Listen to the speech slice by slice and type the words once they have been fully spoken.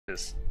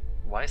This,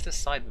 why is this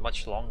side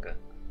much longer?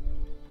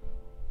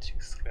 2,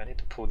 3, I need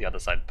to pull the other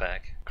side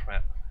back.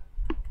 Crap.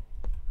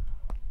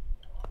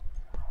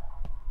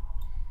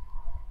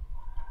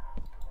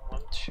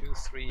 One, 2,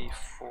 3,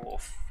 4,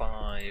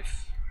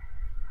 5.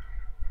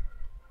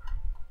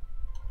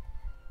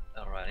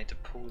 Alright, I need to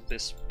pull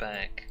this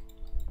back.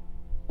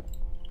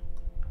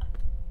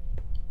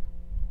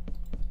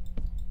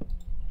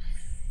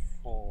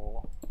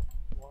 4.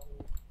 1,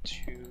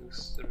 2,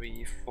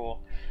 3, 4.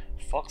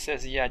 Fox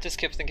says, yeah, I just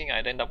kept thinking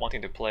I'd end up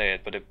wanting to play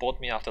it, but it bored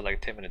me after like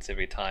 10 minutes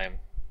every time.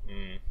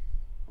 And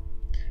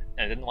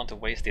I didn't want to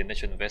waste the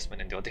initial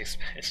investment into the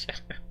expansion.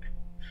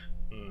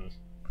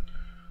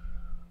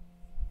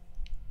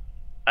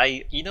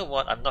 You know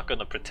what, I'm not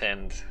gonna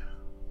pretend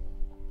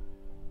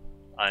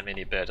I'm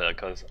any better,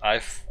 because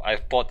I've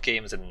bought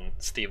games in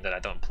Steam that I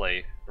don't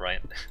play,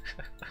 right?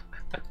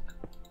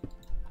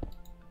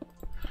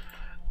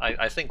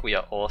 I think we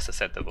are all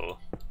susceptible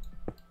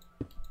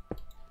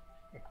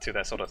to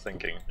that sort of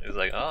thinking. It's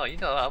like, oh, you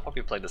know, I'll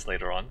probably play this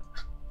later on.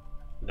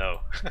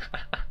 No.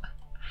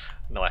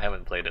 No, I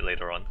haven't played it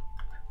later on.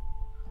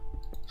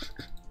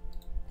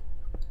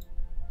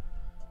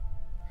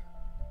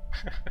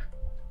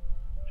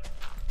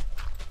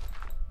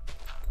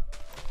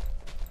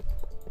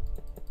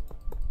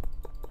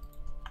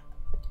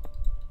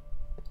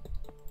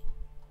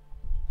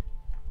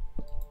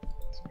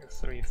 Two,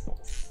 3, 4,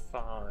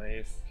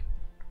 5.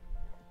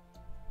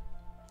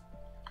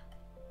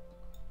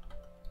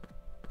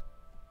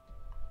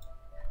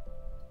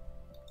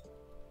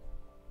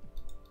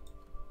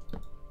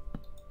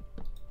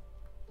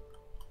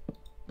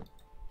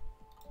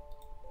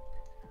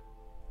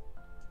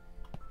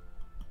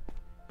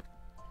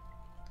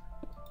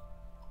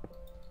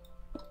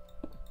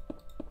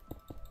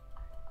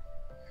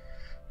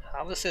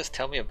 Howard says,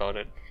 tell me about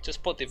it.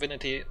 Just bought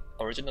Divinity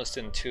Original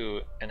Sin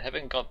 2 and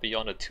haven't got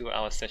beyond a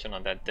 2-hour session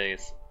on that day.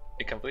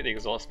 It completely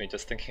exhausts me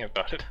just thinking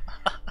about it.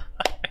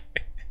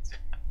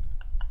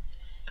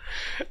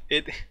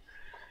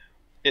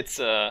 It's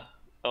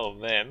oh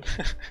man.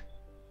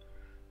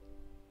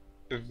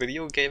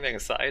 Video game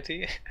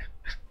anxiety?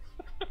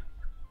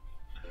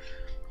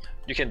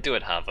 You can do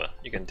it, Hava.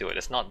 You can do it.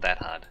 It's not that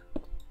hard.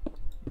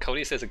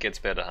 Cody says it gets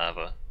better,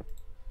 Hava.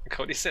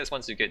 Cody says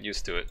once you get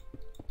used to it,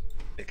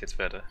 it gets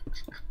better.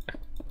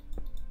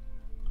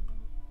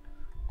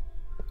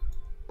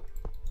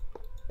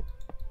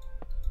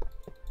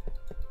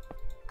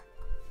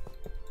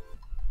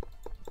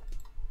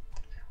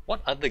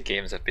 What other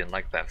games have been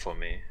like that for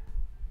me?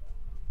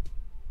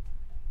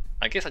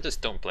 I guess I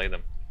just don't play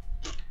them.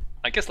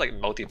 I guess like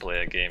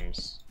multiplayer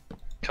games,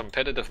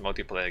 competitive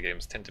multiplayer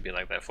games tend to be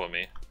like that for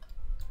me.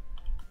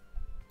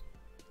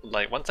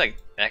 Like once I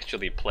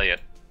actually play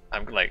it,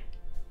 I'm like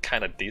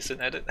kinda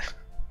decent at it.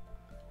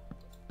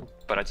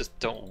 But I just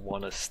don't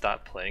want to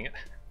start playing it.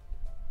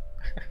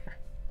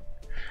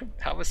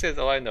 Howard says,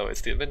 oh I know,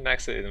 it's the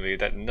min-maxer in me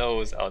that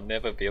knows I'll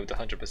never be able to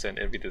 100%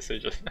 every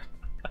decision.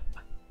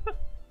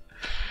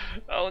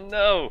 Oh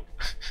no!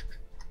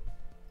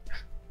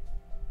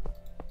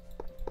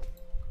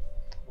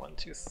 1,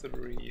 2,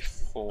 3,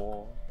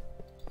 4.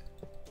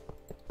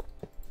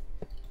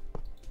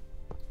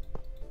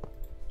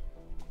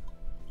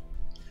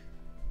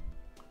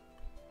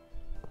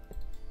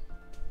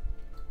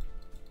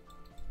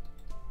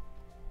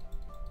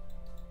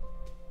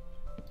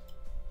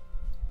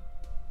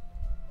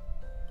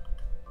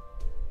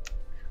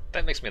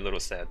 That makes me a little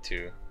sad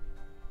too.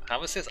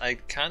 Howard says, I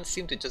can't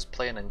seem to just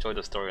play and enjoy the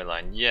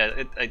storyline.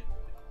 Yeah,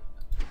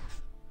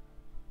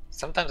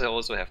 sometimes I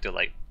also have to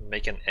like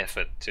make an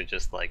effort to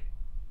just like,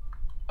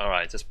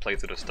 alright, just play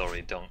through the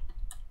story, don't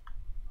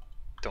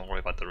worry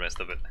about the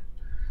rest of it.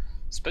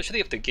 Especially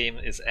if the game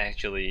is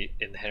actually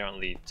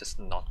inherently just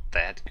not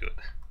that good.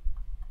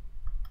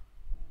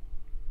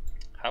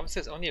 Howard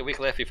says, only a week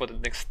left before the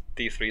next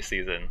D3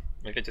 season.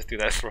 Maybe I just do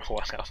that for a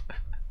while.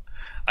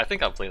 I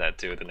think I'll play that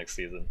too the next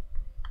season.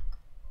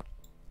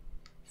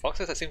 Fox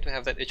says, I seem to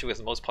have that issue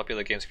with most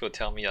popular games people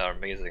tell me are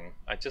amazing.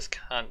 I just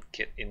can't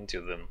get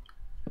into them.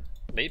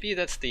 Maybe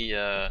that's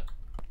the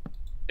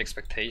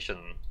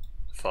expectation,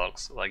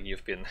 Fox. Like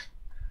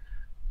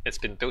it's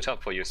been built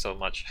up for you so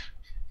much.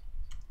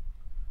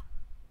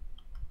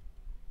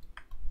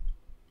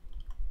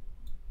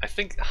 I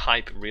think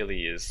hype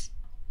really is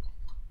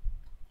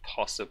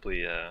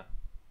possibly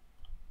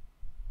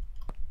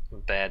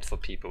bad for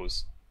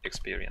people's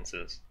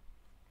experiences.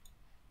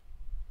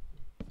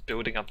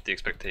 Building up the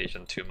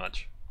expectation too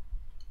much.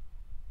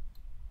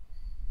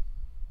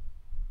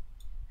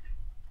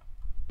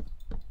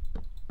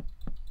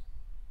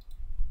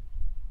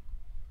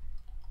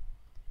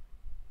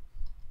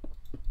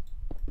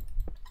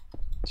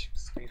 Two,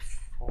 3,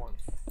 4,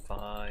 and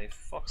 5.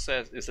 Fox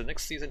says, is the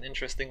next season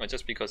interesting or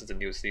just because it's a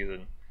new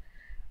season?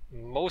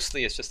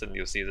 Mostly it's just a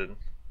new season.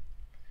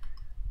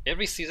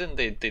 Every season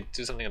they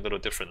do something a little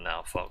different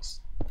now, Fox.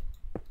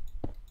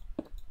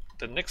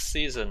 The next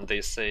season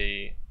they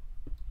say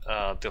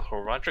the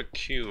Horadric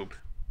Cube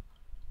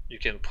you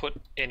can put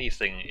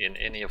anything in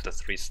any of the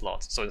 3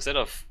 slots. So instead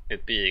of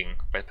it being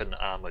weapon,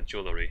 armor,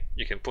 jewelry,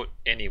 you can put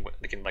any.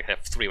 You can like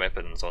have 3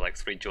 weapons or like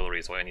 3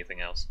 jewelries or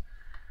anything else.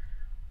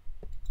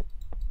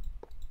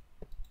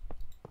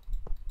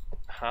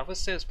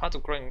 Harvest says part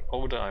of growing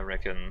older, I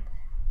reckon.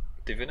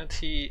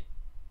 Divinity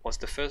was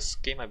the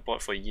first game I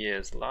bought for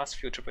years. Last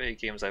few AAA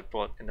games I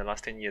bought in the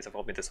last 10 years have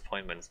all been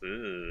disappointments.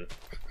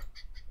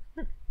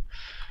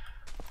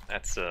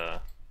 That's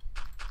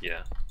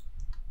yeah.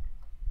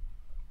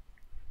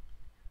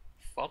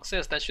 Fox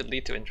says that should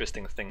lead to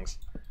interesting things.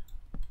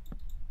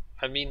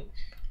 I mean,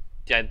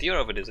 the idea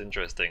of it is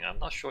interesting. I'm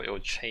not sure it will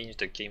change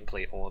the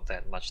gameplay all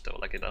that much though.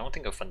 Like, I don't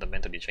think it'll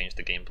fundamentally change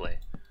the gameplay.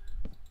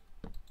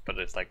 But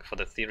it's like for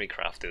the theory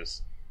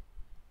crafters,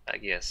 I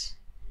guess.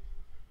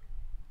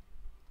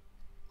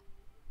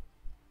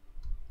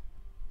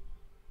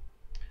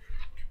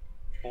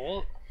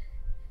 All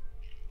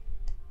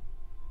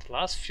the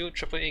last few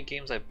AAA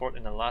games I bought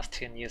in the last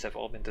 10 years have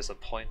all been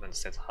disappointments,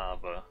 says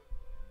Harbour.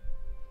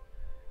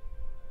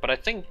 But I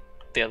think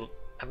they'll.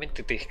 I mean,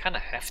 they kind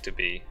of have to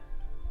be.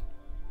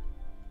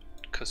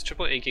 Because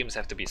AAA games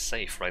have to be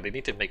safe, right? They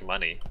need to make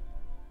money.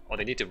 Or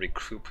they need to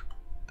recoup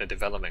the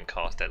development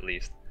cost at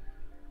least.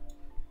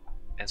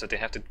 And so they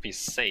have to be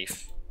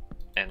safe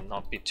and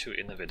not be too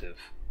innovative.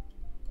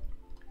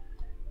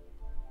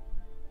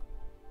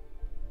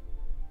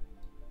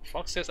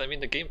 Fox says, I mean,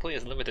 the gameplay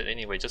is limited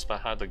anyway just by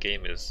how the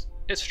game is.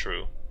 It's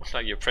true.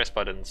 Like, you press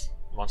buttons,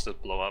 monsters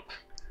blow up.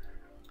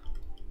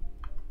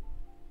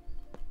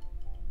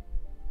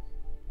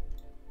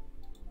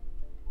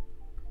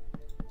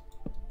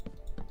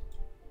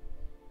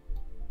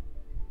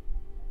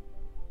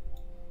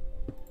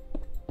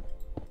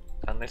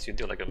 Unless you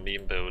do like a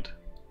meme build.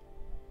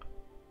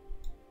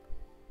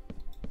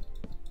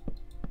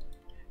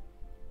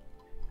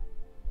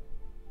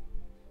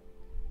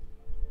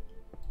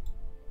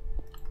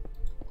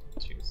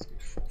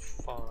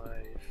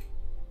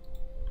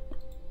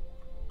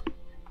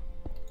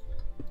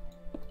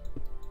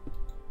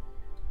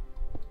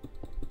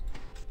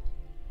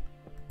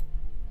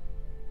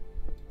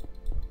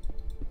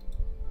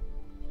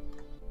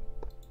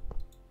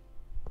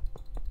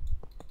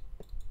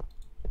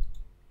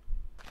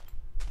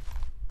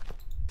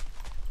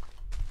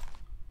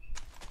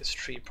 This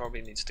tree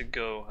probably needs to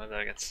go. I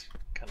think it's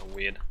kind of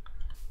weird.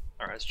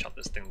 Alright, let's chop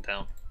this thing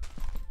down.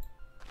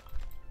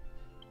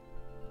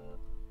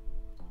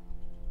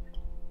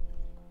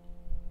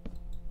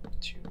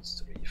 Two,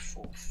 three,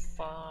 four,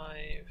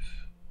 five.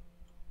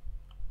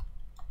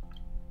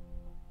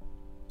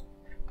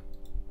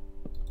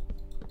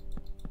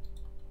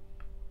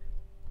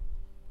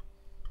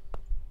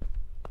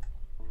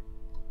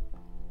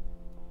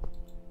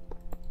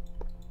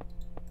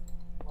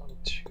 One,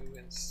 two,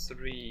 and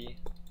three.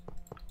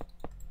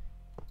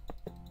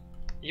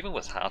 Even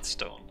with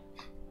Hearthstone,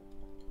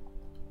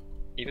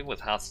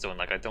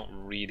 like, I don't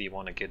really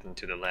want to get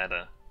into the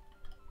ladder.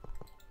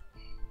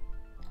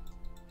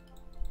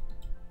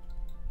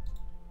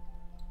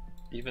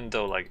 Even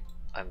though, like,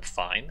 I'm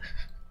fine.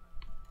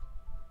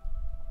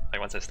 Like,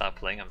 once I start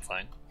playing, I'm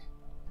fine.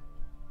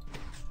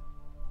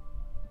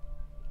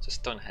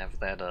 Just don't have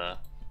that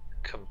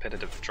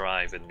competitive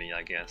drive in me,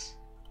 I guess.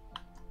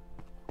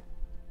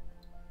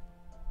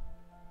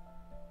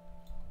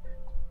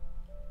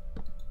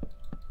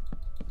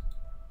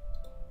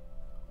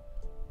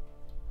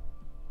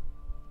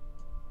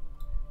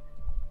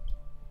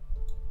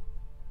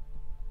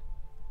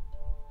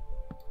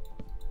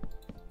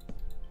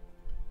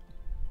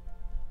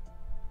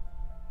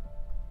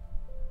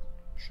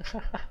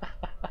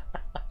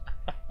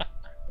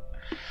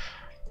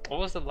 What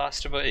was the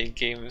last AAA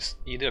games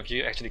either of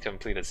you actually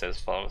completed, says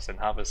Fox, and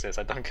Harvest says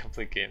I don't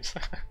complete games.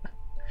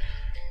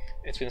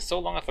 It's been so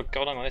long I've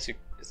forgotten unless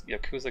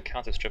Yakuza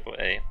counts as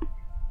AAA.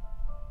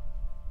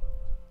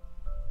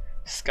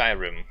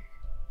 Skyrim.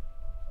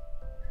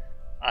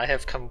 I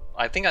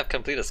think I've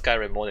completed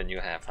Skyrim more than you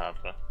have,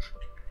 Harper.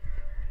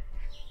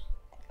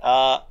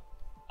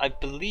 I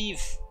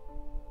believe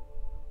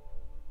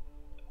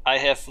I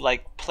have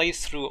like played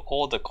through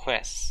all the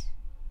quests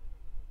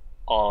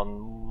on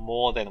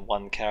more than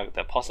one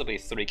character, possibly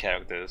 3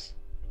 characters.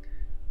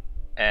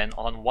 And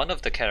on one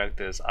of the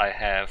characters I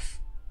have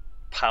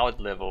powered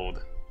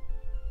leveled.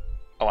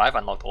 Oh, I've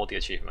unlocked all the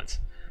achievements.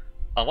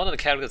 On one of the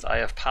characters I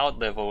have powered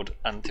leveled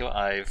until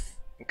I've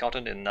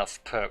gotten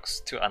enough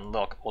perks to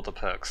unlock all the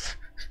perks.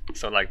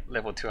 So like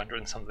level 200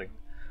 and something.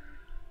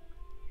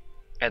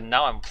 And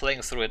now I'm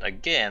playing through it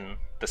again,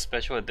 the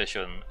special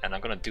edition, and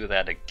I'm gonna do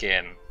that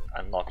again,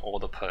 unlock all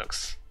the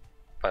perks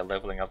by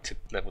leveling up to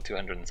level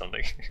 200 and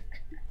something.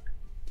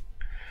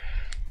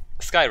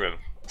 Skyrim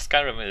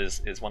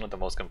is one of the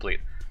most complete.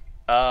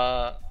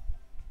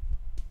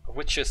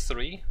 Witcher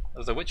 3?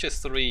 The Witcher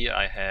 3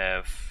 I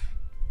have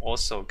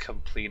also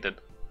completed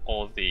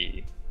all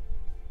the...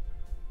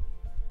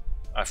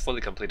 I fully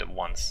completed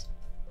once.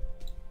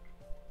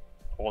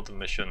 All the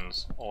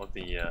missions, all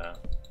the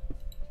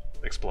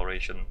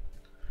exploration.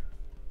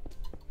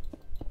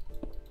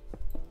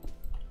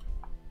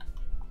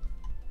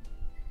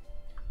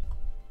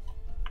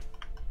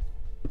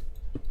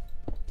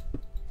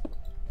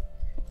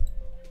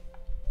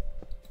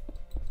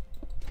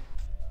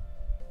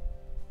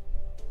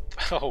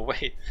 Oh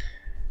wait,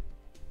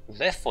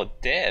 Left 4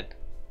 Dead?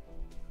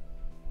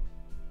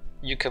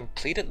 You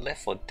completed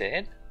Left 4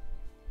 Dead?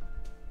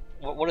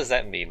 What does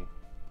that mean?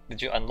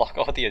 Did you unlock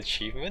all the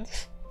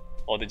achievements?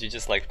 Or did you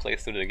just like play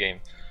through the game?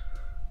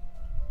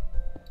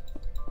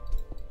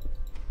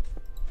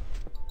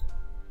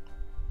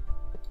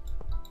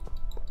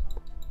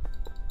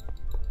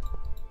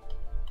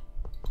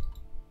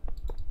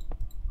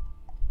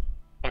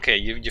 Okay,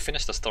 you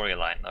finished the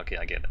storyline. Okay,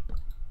 I get it.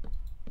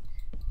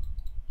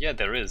 Yeah,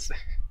 there is.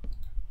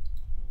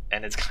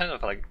 And it's kind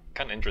of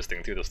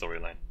interesting too, the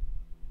storyline.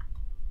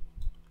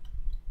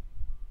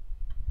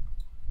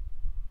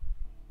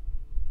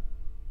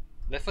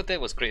 Left 4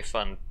 Dead was great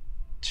fun.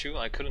 2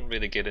 I couldn't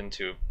really get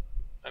into.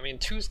 I mean,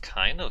 2's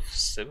kind of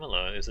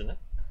similar, isn't it?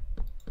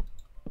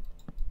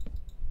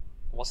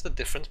 What's the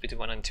difference between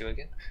 1 and 2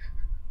 again?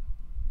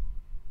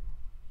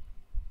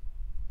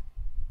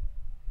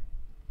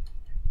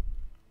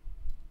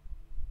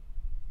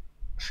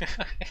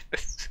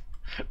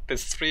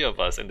 There's 3 of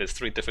us and there's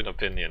 3 different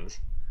opinions.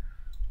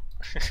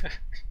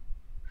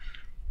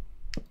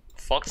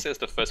 Fox says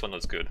the first one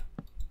was good.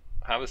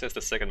 Howard says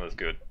the second was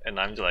good, and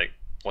I'm just like,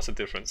 what's the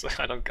difference?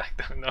 I don't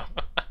know.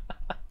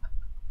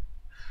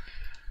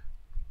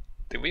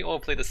 Did we all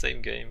play the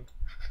same game?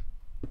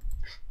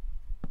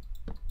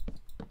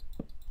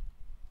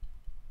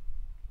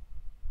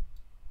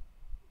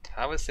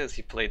 Howard says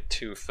he played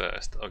 2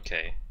 first.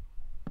 Okay,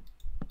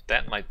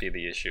 that might be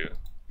the issue.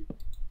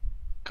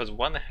 Because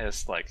 1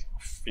 has like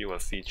fewer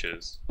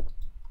features.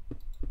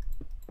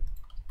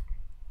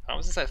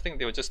 Howard says I think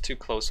they were just too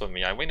close for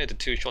me. I went into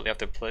 2 shortly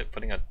after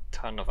putting a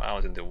ton of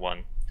hours into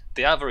 1.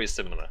 They are very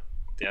similar.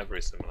 They are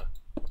very similar.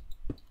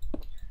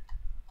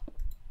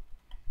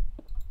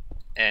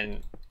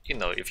 And you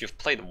know, if you've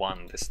played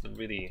 1, there's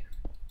really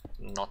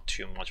not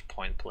too much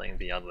point playing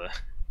the other,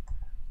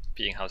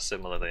 being how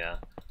similar they are.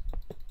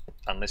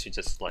 Unless you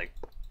just like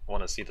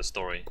want to see the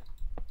story.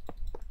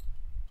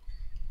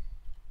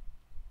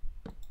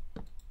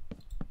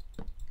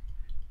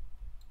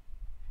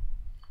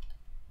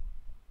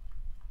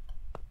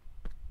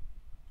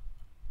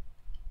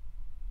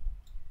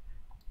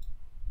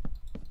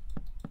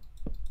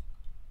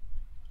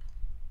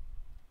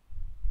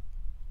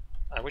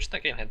 I wish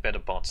that game had better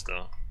bots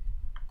though.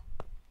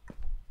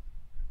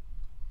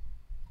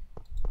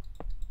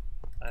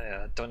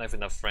 I don't have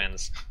enough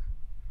friends.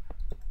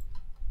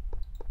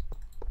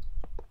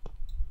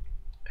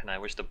 And I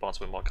wish the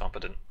bots were more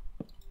competent.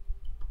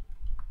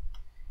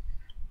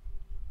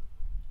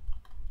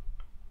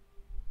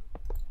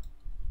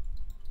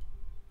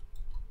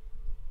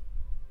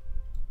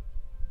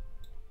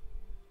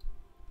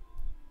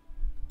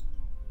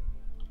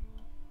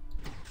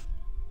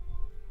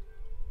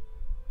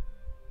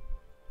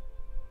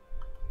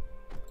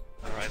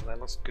 Alright, that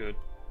looks good.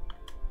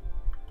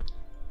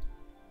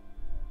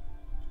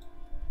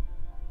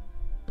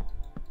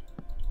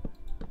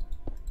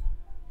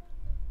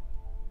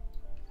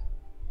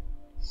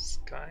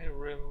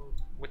 Skyrim,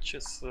 Witcher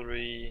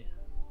 3...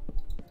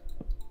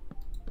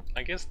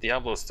 I guess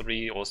Diablo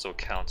 3 also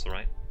counts,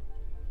 right?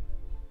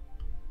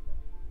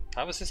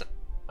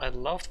 I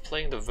loved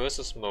playing the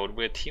versus mode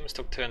where teams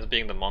took turns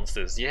being the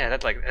monsters. Yeah,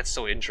 that's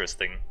so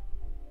interesting.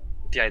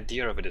 The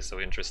idea of it is so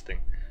interesting.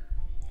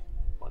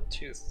 1,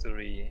 2,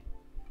 3...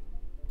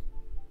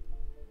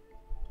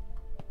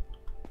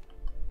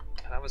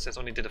 Howard says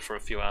only did it for a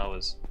few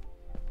hours.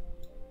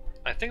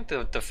 I think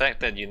the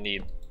fact that you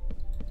need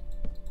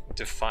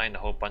to find a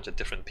whole bunch of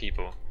different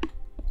people.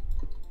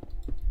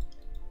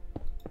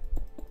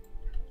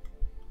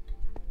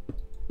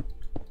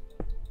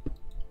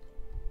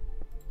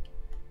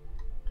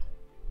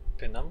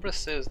 Penumbra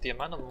says the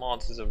amount of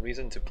mods is a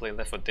reason to play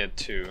Left 4 Dead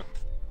 2,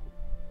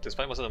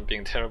 despite most of them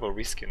being terrible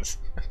reskins.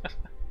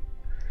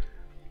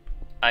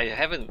 I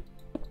haven't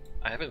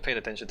paid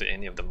attention to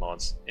any of the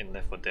mods in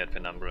Left 4 Dead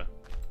Penumbra.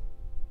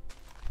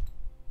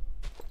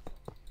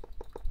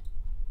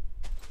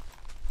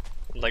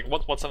 Like,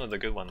 what's some of the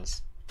good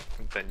ones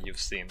that you've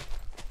seen?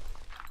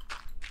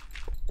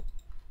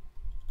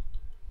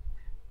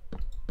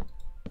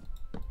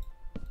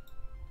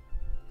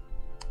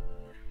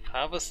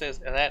 Harvard says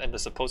that and the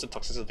supposed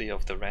toxicity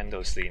of the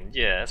rando scene.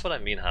 Yeah, that's what I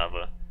mean,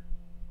 Harvard.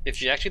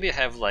 If you actually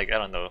have like, I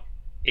don't know,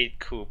 8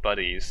 cool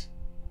buddies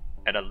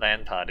at a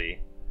LAN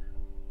party,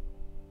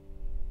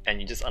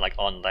 and you just are like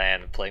on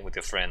LAN playing with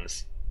your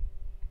friends.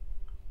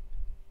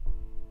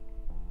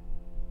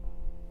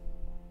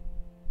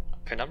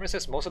 Penumbra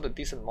says most of the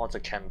decent mods are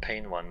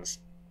campaign ones.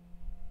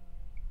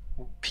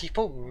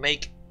 People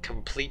make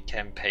complete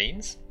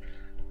campaigns?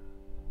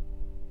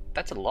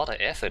 That's a lot of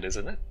effort,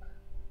 isn't it?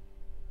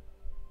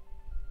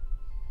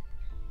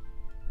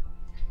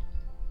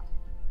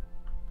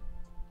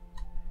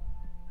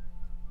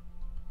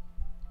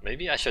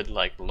 Maybe I should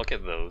like look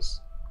at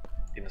those,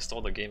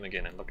 install the game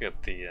again and look at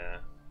the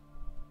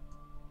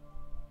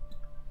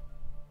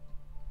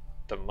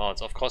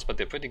mods, of course, but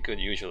they're pretty good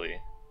usually.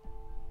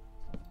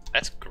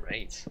 That's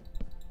great.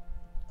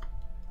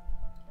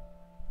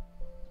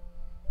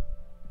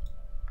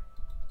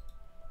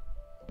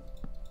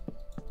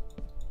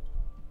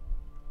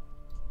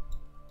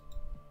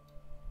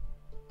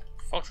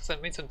 Fox, I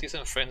made some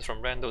decent friends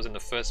from randos in the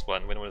first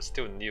one when it was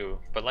still new,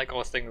 but like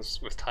all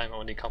things, with time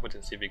only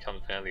competency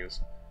becomes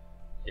values.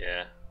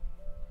 Yeah.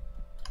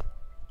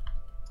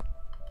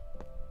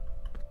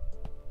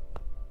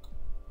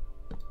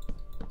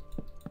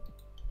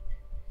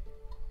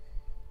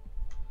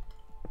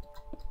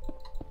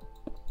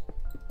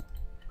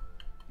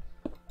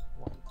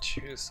 One,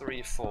 two,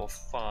 three, four,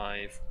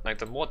 five. Like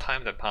the more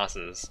time that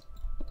passes,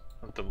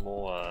 the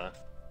more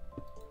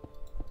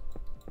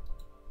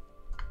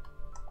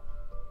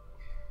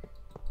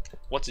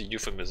what's a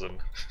euphemism?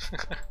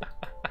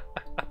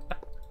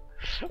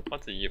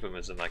 What's a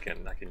euphemism I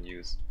can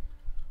use?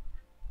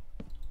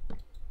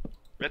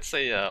 Let's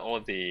say all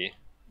the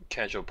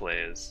casual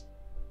players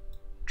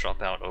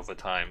drop out over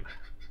time,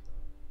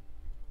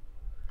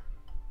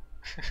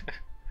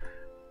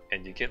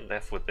 and you get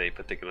left with a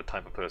particular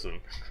type of person.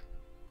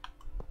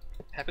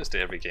 Happens to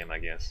every game, I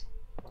guess.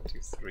 1, 2,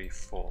 3,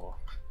 4.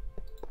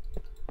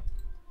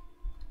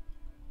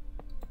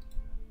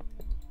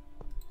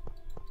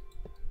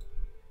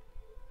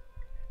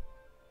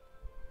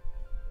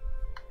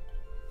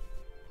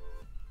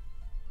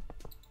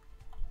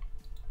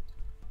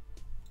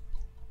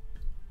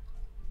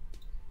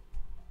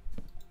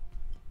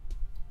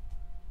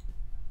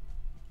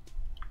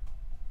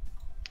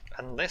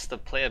 Unless the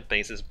player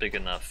base is big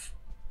enough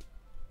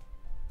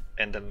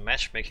and the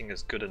matchmaking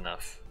is good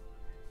enough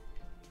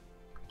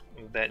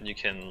that you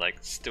can like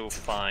still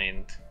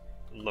find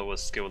lower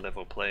skill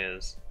level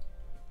players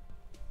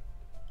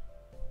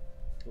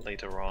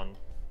later on.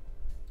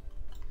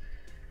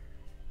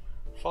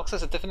 Fox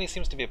says it definitely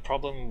seems to be a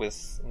problem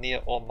with near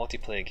all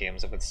multiplayer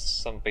games with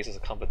some basis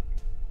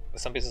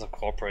of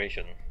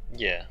cooperation.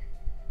 Yeah.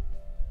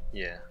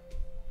 Yeah.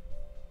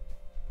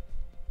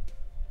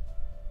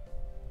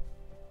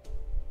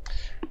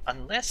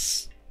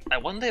 Unless, I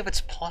wonder if it's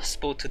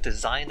possible to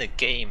design a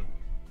game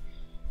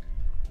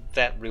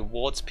that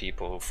rewards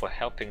people for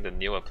helping the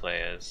newer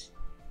players.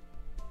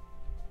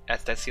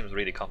 That seems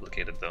really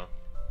complicated though.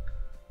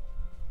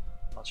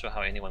 Not sure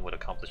how anyone would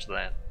accomplish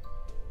that.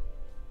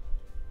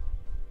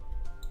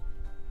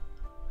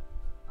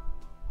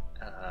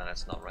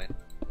 That's not right.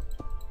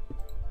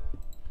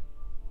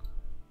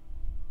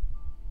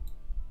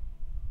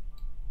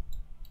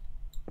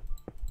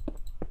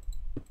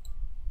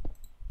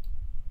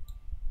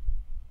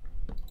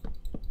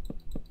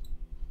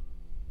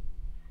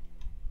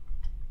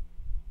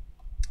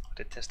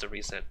 Test a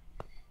reset.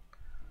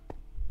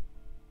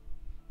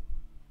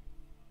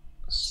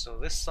 So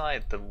this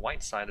side, the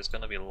white side, is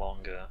going to be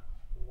longer.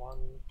 1,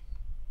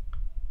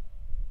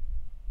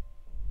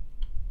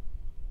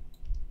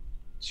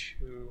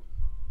 2.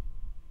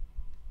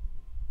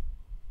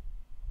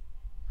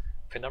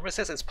 Penumbra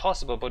says it's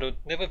possible, but it would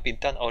never be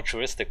done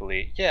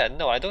altruistically. Yeah,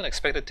 no, I don't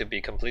expect it to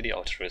be completely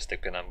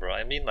altruistic, Penumbra.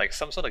 I mean like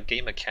some sort of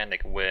game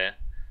mechanic where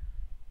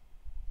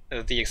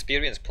the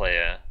experienced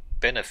player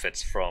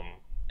benefits from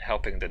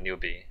helping the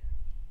newbie.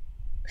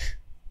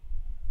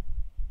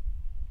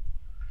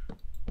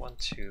 1,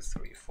 2,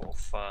 3, 4,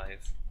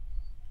 5.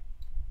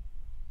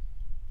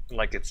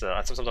 Like it's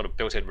some sort of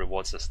built-in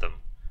reward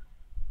system.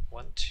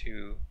 1,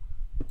 2,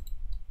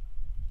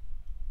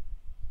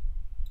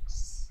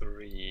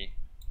 3,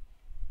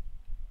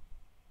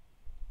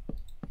 2,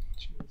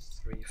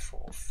 3,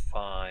 4,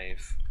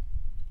 5.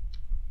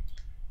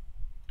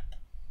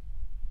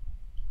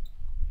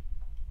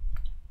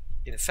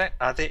 In fact,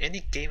 are there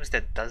any games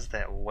that does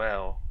that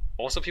well?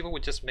 Also, people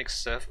would just make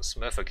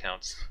Smurf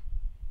accounts.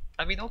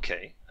 I mean,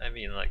 okay. I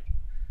mean, like...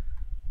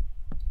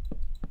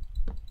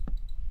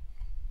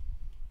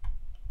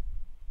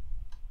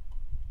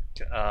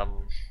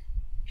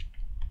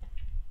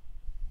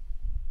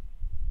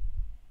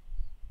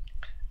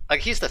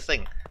 Like, here's the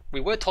thing.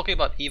 We were talking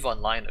about EVE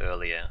Online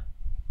earlier.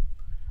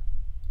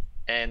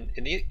 And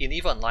in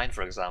EVE Online,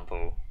 for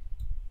example,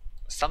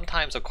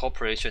 sometimes a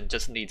corporation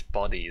just needs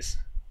bodies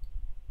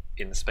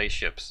in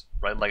spaceships,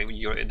 right? Like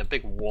you're in a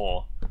big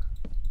war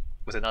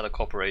with another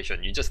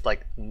corporation, you just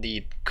like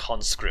need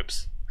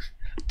conscripts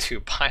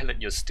to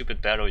pilot your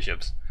stupid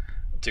battleships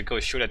to go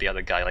shoot at the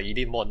other guy. Like you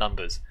need more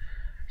numbers,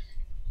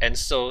 and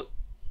so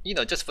you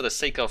know, just for the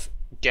sake of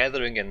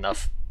gathering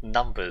enough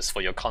numbers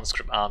for your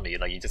conscript army,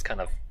 like you just kind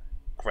of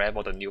grab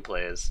all the new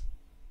players,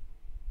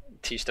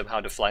 teach them how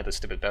to fly the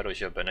stupid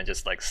battleship, and then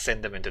just like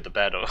send them into the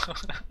battle.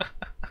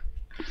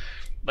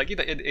 Like, you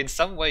know, in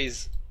some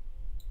ways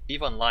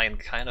EVE Online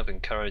kind of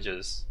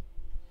encourages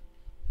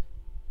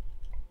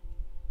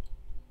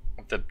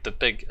the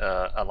big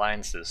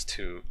alliances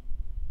to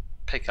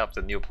pick up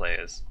the new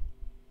players.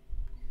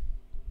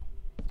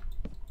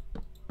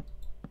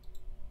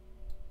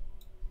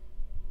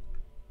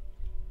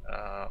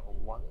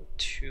 One,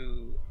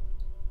 two,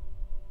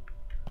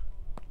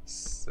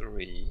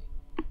 three.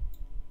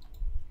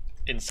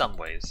 In some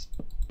ways.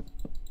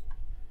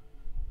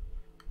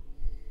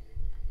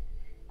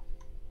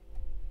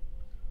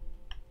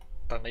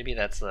 But maybe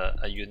that's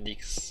a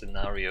unique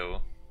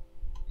scenario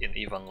in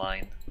EVE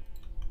Online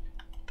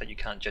that you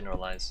can't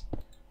generalize.